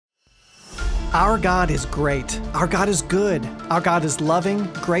Our God is great. Our God is good. Our God is loving,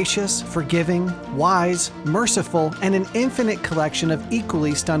 gracious, forgiving, wise, merciful, and an infinite collection of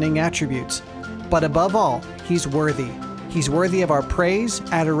equally stunning attributes. But above all, He's worthy. He's worthy of our praise,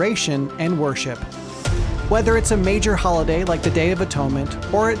 adoration, and worship. Whether it's a major holiday like the Day of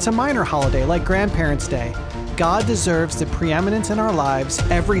Atonement, or it's a minor holiday like Grandparents' Day, God deserves the preeminence in our lives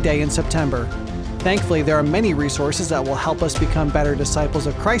every day in September. Thankfully, there are many resources that will help us become better disciples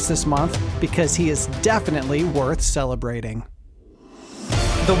of Christ this month, because He is definitely worth celebrating.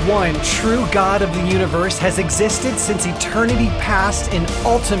 The one true God of the universe has existed since eternity past in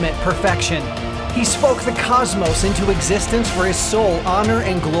ultimate perfection. He spoke the cosmos into existence for His sole honor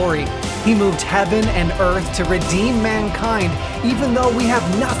and glory. He moved heaven and earth to redeem mankind, even though we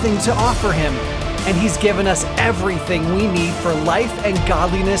have nothing to offer Him. And He's given us everything we need for life and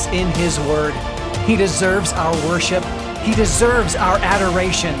godliness in His Word. He deserves our worship. He deserves our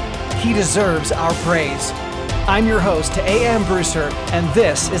adoration. He deserves our praise. I'm your host, A.M. Brewster, and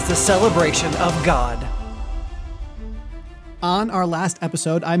this is the Celebration of God. On our last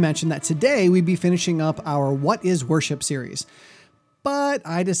episode, I mentioned that today we'd be finishing up our What is Worship series. But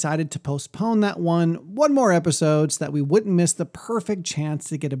I decided to postpone that one more episode so that we wouldn't miss the perfect chance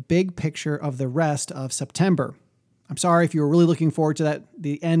to get a big picture of the rest of September. I'm sorry if you were really looking forward to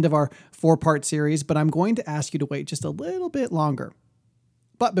the end of our 4-part series, but I'm going to ask you to wait just a little bit longer.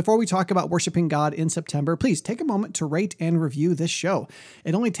 But before we talk about worshiping God in September, please take a moment to rate and review this show.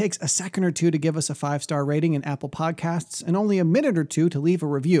 It only takes a second or two to give us a 5-star rating in Apple Podcasts and only a minute or two to leave a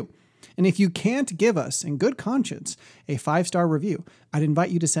review. And if you can't give us, in good conscience, a 5-star review, I'd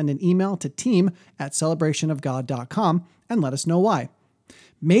invite you to send an email to team@celebrationofgod.com and let us know why.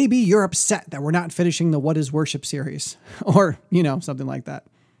 Maybe you're upset that we're not finishing the What is Worship series, or, something like that.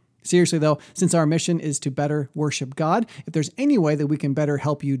 Seriously though, since our mission is to better worship God, if there's any way that we can better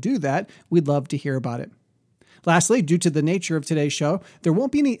help you do that, we'd love to hear about it. Lastly, due to the nature of today's show, there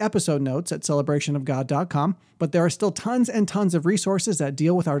won't be any episode notes at celebrationofgod.com, but there are still tons and tons of resources that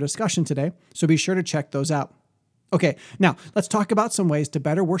deal with our discussion today, so be sure to check those out. Okay, now let's talk about some ways to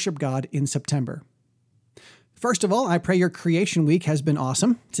better worship God in September. First of all, I pray your creation week has been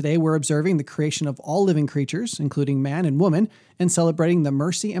awesome. Today we're observing the creation of all living creatures, including man and woman, and celebrating the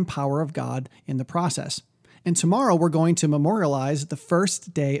mercy and power of God in the process. And tomorrow we're going to memorialize the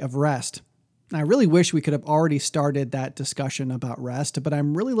first day of rest. I really wish we could have already started that discussion about rest, but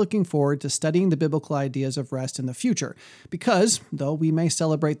I'm really looking forward to studying the biblical ideas of rest in the future, because though we may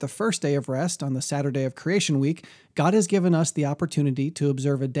celebrate the first day of rest on the Saturday of Creation Week, God has given us the opportunity to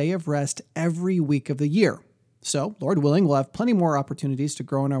observe a day of rest every week of the year. So, Lord willing, we'll have plenty more opportunities to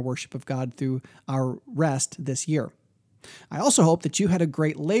grow in our worship of God through our rest this year. I also hope that you had a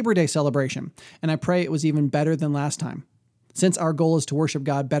great Labor Day celebration, and I pray it was even better than last time. Since our goal is to worship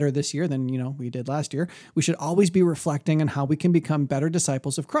God better this year than, we did last year, we should always be reflecting on how we can become better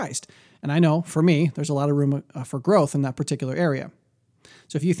disciples of Christ. And I know, for me, there's a lot of room for growth in that particular area.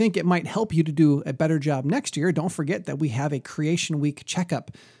 So if you think it might help you to do a better job next year, don't forget that we have a Creation Week checkup.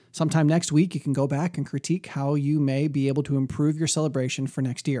 Sometime next week, you can go back and critique how you may be able to improve your celebration for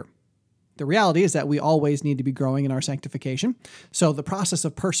next year. The reality is that we always need to be growing in our sanctification, so the process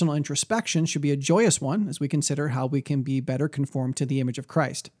of personal introspection should be a joyous one as we consider how we can be better conformed to the image of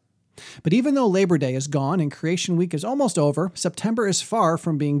Christ. But even though Labor Day is gone and Creation Week is almost over, September is far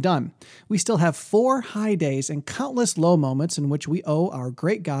from being done. We still have 4 high days and countless low moments in which we owe our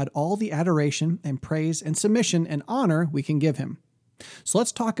great God all the adoration and praise and submission and honor we can give Him. So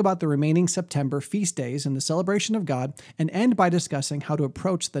let's talk about the remaining September feast days in the celebration of God and end by discussing how to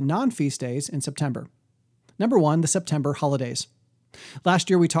approach the non-feast days in September. Number 1, the September holidays. Last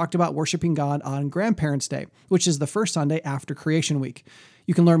year, we talked about worshiping God on Grandparents' Day, which is the first Sunday after Creation Week.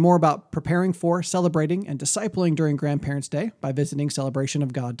 You can learn more about preparing for, celebrating, and discipling during Grandparents' Day by visiting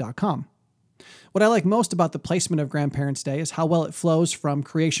celebrationofgod.com. What I like most about the placement of Grandparents' Day is how well it flows from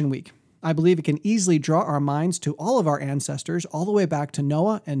Creation Week. I believe it can easily draw our minds to all of our ancestors, all the way back to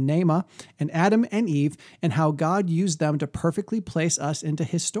Noah and Naamah and Adam and Eve, and how God used them to perfectly place us into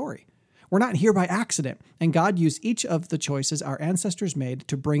His story. We're not here by accident, and God used each of the choices our ancestors made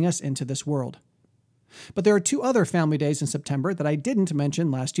to bring us into this world. But there are 2 other family days in September that I didn't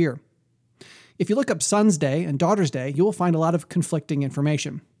mention last year. If you look up Son's Day and Daughter's Day, you will find a lot of conflicting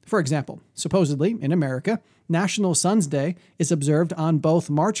information. For example, supposedly, in America, National Sons Day is observed on both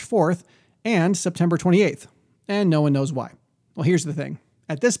March 4th and September 28th, and no one knows why. Well, here's the thing.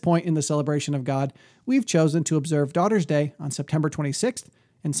 At this point in the celebration of God, we've chosen to observe Daughter's Day on September 26th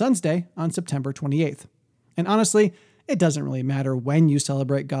and Son's Day on September 28th. And honestly, it doesn't really matter when you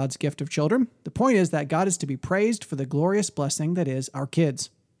celebrate God's gift of children. The point is that God is to be praised for the glorious blessing that is our kids.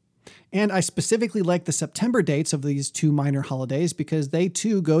 And I specifically like the September dates of these two minor holidays because they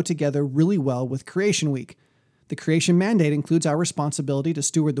too go together really well with Creation Week. The creation mandate includes our responsibility to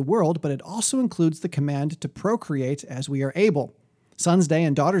steward the world, but it also includes the command to procreate as we are able. Son's Day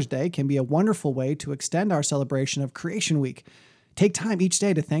and Daughter's Day can be a wonderful way to extend our celebration of Creation Week. Take time each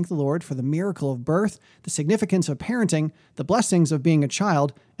day to thank the Lord for the miracle of birth, the significance of parenting, the blessings of being a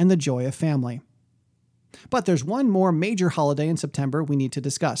child, and the joy of family. But there's one more major holiday in September we need to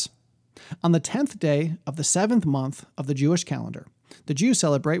discuss. On the 10th day of the 7th month of the Jewish calendar, the Jews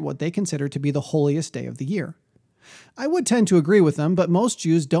celebrate what they consider to be the holiest day of the year. I would tend to agree with them, but most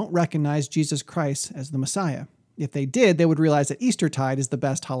Jews don't recognize Jesus Christ as the Messiah. If they did, they would realize that Eastertide is the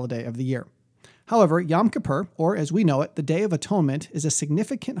best holiday of the year. However, Yom Kippur, or as we know it, the Day of Atonement, is a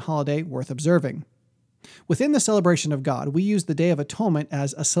significant holiday worth observing. Within the celebration of God, we use the Day of Atonement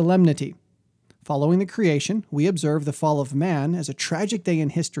as a solemnity. Following the creation, we observe the fall of man as a tragic day in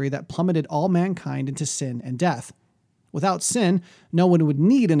history that plummeted all mankind into sin and death. Without sin, no one would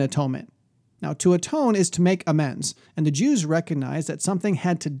need an atonement. Now, to atone is to make amends, and the Jews recognized that something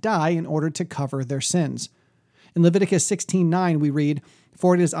had to die in order to cover their sins. In Leviticus 16:9, we read,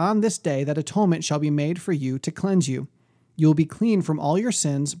 "For it is on this day that atonement shall be made for you to cleanse you. You will be clean from all your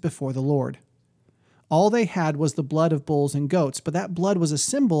sins before the Lord." All they had was the blood of bulls and goats, but that blood was a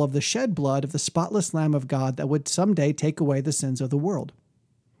symbol of the shed blood of the spotless Lamb of God that would someday take away the sins of the world.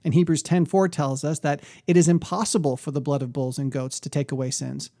 And Hebrews 10:4 tells us that it is impossible for the blood of bulls and goats to take away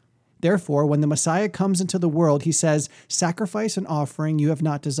sins. Therefore, when the Messiah comes into the world, he says, "Sacrifice and offering you have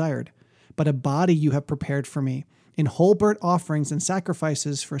not desired, but a body you have prepared for me. In whole burnt offerings and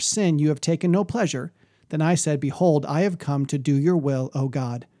sacrifices for sin you have taken no pleasure. Then I said, Behold, I have come to do your will, O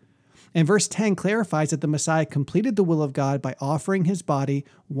God." And verse 10 clarifies that the Messiah completed the will of God by offering his body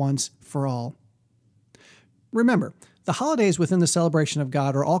once for all. Remember, the holidays within the celebration of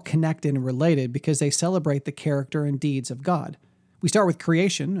God are all connected and related because they celebrate the character and deeds of God. We start with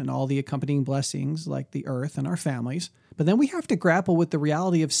creation and all the accompanying blessings like the earth and our families, but then we have to grapple with the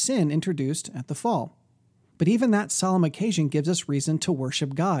reality of sin introduced at the fall. But even that solemn occasion gives us reason to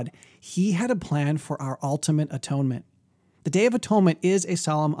worship God. He had a plan for our ultimate atonement. The Day of Atonement is a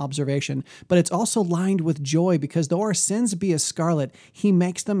solemn observation, but it's also lined with joy because though our sins be as scarlet, he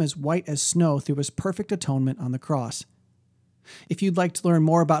makes them as white as snow through his perfect atonement on the cross. If you'd like to learn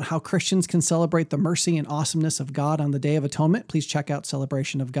more about how Christians can celebrate the mercy and awesomeness of God on the Day of Atonement, please check out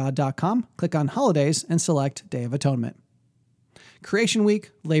celebrationofgod.com, click on Holidays, and select Day of Atonement. Creation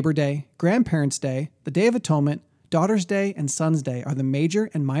Week, Labor Day, Grandparents' Day, the Day of Atonement, Daughter's Day, and Son's Day are the major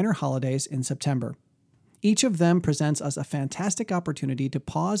and minor holidays in September. Each of them presents us a fantastic opportunity to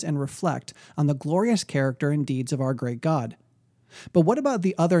pause and reflect on the glorious character and deeds of our great God. But what about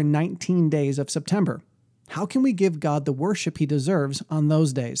the other 19 days of September? How can we give God the worship he deserves on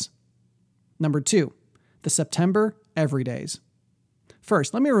those days? Number 2, the September Everydays.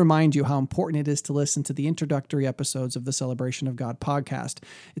 First, let me remind you how important it is to listen to the introductory episodes of the Celebration of God podcast.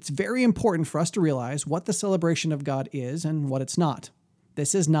 It's very important for us to realize what the Celebration of God is and what it's not.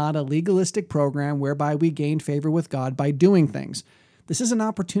 This is not a legalistic program whereby we gain favor with God by doing things. This is an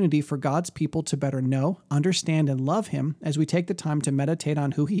opportunity for God's people to better know, understand, and love him as we take the time to meditate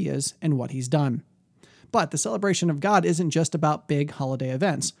on who he is and what he's done. But the celebration of God isn't just about big holiday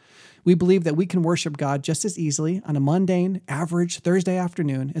events. We believe that we can worship God just as easily on a mundane, average Thursday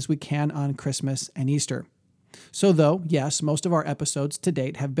afternoon as we can on Christmas and Easter. So though, yes, most of our episodes to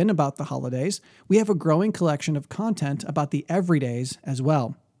date have been about the holidays, we have a growing collection of content about the everydays as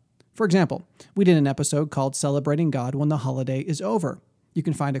well. For example, we did an episode called Celebrating God When the Holiday is Over. You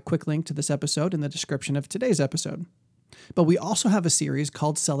can find a quick link to this episode in the description of today's episode. But we also have a series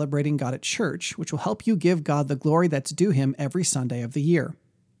called Celebrating God at Church, which will help you give God the glory that's due him every Sunday of the year.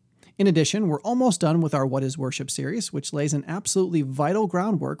 In addition, we're almost done with our What is Worship series, which lays an absolutely vital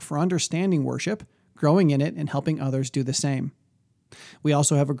groundwork for understanding worship, growing in it, and helping others do the same. We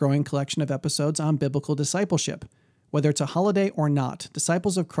also have a growing collection of episodes on biblical discipleship. Whether it's a holiday or not,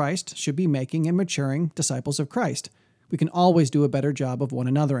 disciples of Christ should be making and maturing disciples of Christ. We can always do a better job of one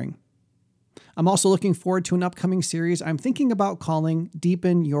anothering. I'm also looking forward to an upcoming series I'm thinking about calling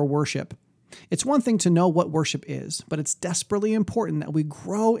Deepen Your Worship. It's one thing to know what worship is, but it's desperately important that we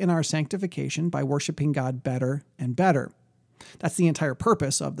grow in our sanctification by worshiping God better and better. That's the entire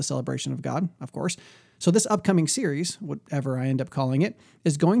purpose of the celebration of God, of course. So this upcoming series, whatever I end up calling it,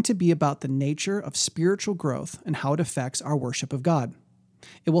 is going to be about the nature of spiritual growth and how it affects our worship of God.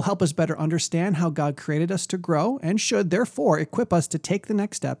 It will help us better understand how God created us to grow and should therefore equip us to take the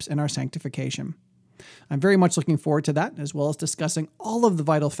next steps in our sanctification. I'm very much looking forward to that, as well as discussing all of the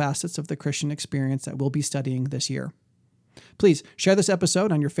vital facets of the Christian experience that we'll be studying this year. Please share this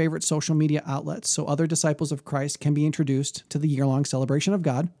episode on your favorite social media outlets so other disciples of Christ can be introduced to the year-long celebration of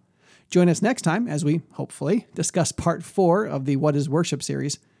God. Join us next time as we, hopefully, discuss part 4 of the What is Worship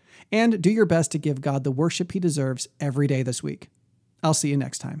series. And do your best to give God the worship he deserves every day this week. I'll see you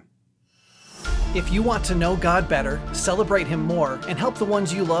next time. If you want to know God better, celebrate him more, and help the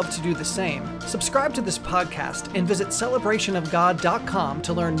ones you love to do the same, subscribe to this podcast and visit celebrationofgod.com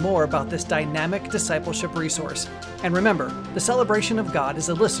to learn more about this dynamic discipleship resource. And remember, the Celebration of God is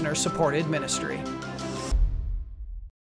a listener-supported ministry.